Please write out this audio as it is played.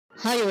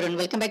Hi everyone,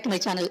 welcome back to my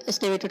channel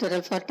STV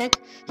Tutorial for Tech.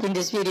 In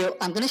this video,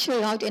 I'm going to show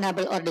you how to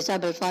enable or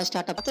disable fast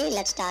startup. Okay,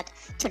 let's start.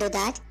 To do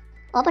that,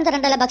 open the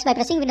run dialog box by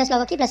pressing Windows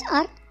logo key plus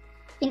R.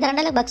 In the run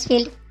dialog box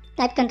field,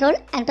 type control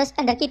and press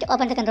enter key to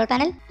open the control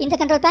panel. In the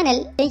control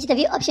panel, change the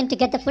view option to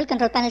get the full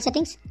control panel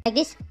settings like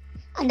this.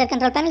 Under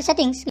control panel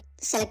settings,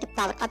 select the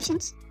power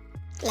options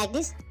like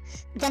this.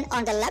 Then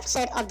on the left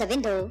side of the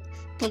window,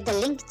 click the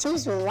link,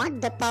 choose what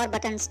the power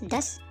buttons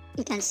does.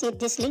 You can see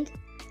this link,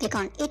 click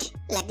on it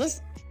like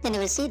this. Then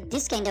you will see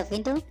this kind of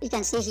window. You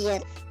can see here,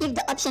 if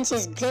the options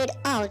is grayed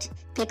out,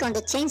 click on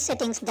the change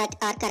settings that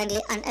are currently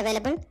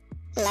unavailable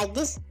like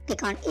this,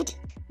 click on it.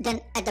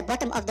 Then at the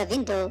bottom of the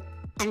window,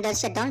 under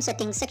shutdown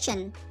settings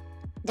section,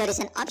 there is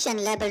an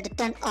option labeled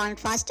turn on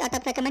fast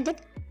startup recommended.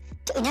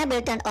 To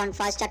enable turn on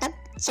fast startup,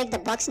 check the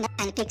box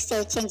and click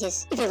save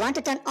changes. If you want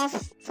to turn off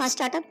fast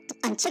startup,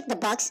 uncheck the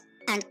box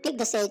and click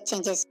the save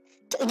changes.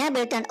 To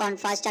enable turn on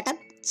fast startup,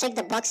 check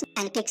the box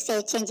and click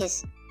save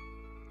changes.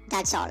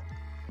 That's all.